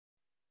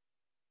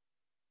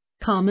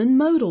Common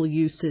modal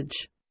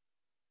usage.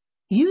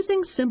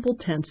 Using simple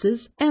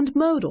tenses and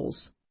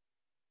modals.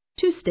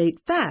 To state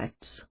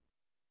facts.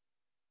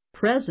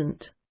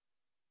 Present.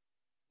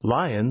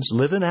 Lions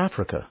live in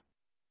Africa.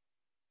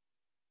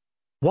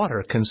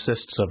 Water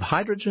consists of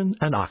hydrogen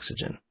and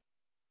oxygen.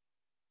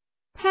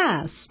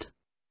 Past.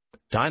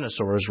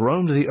 Dinosaurs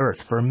roamed the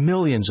earth for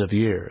millions of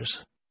years.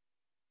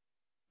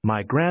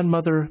 My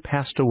grandmother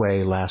passed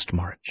away last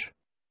March.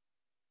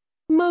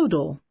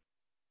 Modal.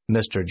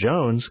 Mr.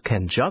 Jones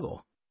can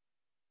juggle.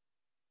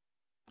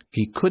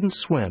 He couldn't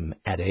swim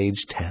at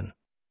age 10.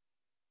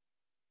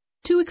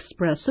 To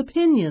express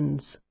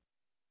opinions.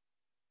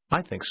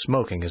 I think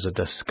smoking is a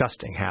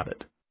disgusting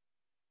habit.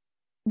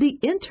 The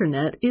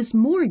Internet is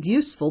more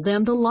useful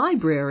than the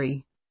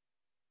library.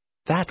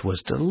 That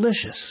was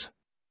delicious.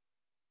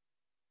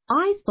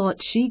 I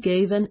thought she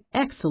gave an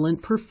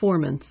excellent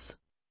performance.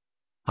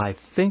 I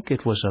think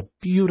it was a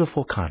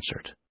beautiful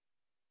concert.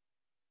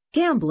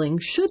 Gambling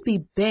should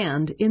be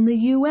banned in the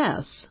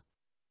U.S.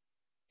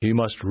 You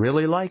must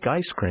really like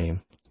ice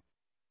cream.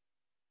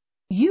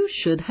 You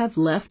should have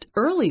left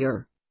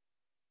earlier.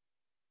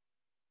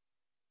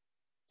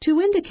 To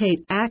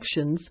indicate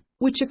actions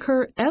which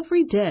occur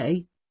every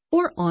day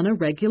or on a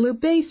regular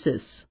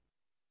basis.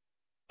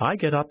 I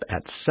get up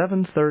at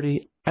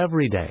 7:30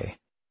 every day.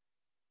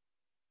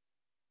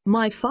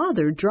 My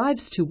father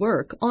drives to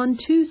work on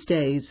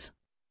Tuesdays.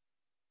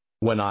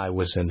 When I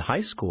was in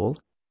high school,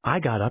 I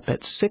got up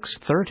at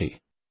 6:30.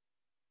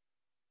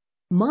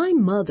 My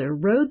mother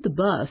rode the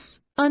bus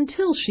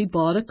until she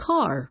bought a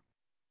car.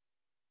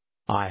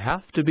 I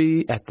have to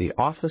be at the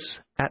office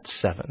at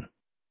 7.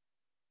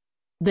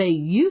 They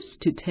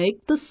used to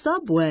take the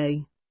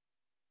subway.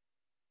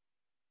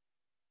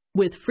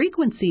 With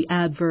frequency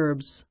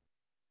adverbs.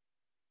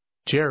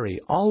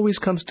 Jerry always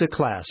comes to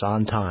class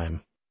on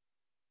time.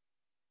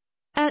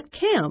 At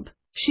camp,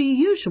 she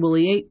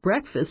usually ate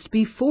breakfast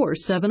before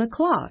 7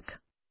 o'clock.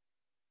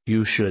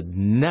 You should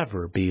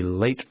never be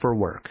late for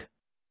work.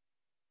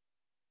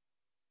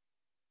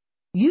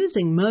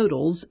 Using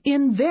modals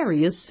in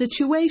various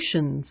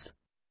situations.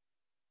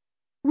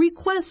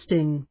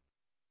 Requesting.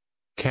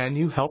 Can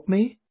you help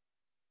me?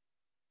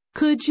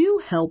 Could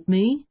you help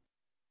me?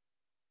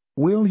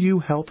 Will you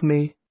help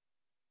me?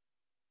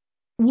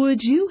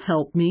 Would you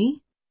help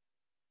me?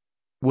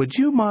 Would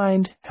you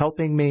mind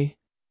helping me?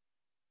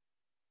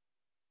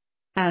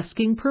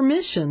 Asking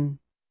permission.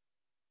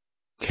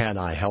 Can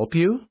I help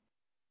you?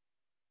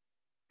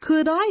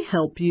 Could I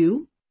help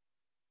you?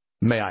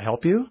 May I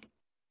help you?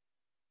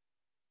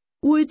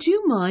 Would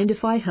you mind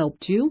if I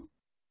helped you?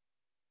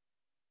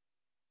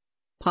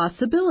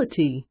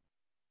 Possibility.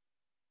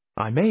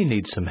 I may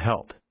need some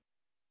help.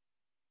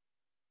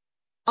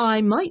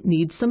 I might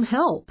need some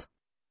help.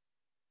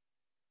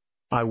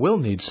 I will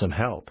need some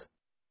help.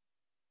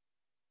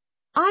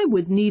 I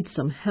would need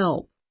some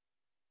help.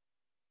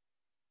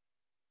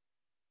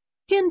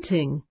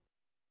 Hinting.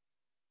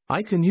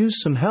 I can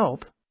use some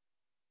help.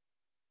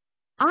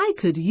 I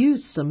could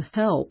use some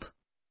help.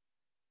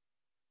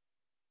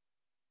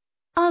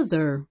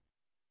 Other.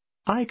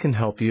 I can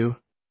help you.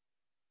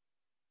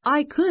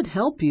 I could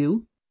help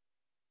you.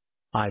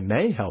 I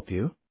may help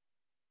you.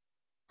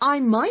 I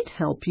might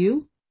help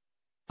you.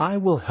 I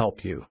will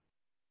help you.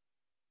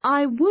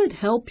 I would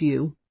help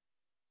you.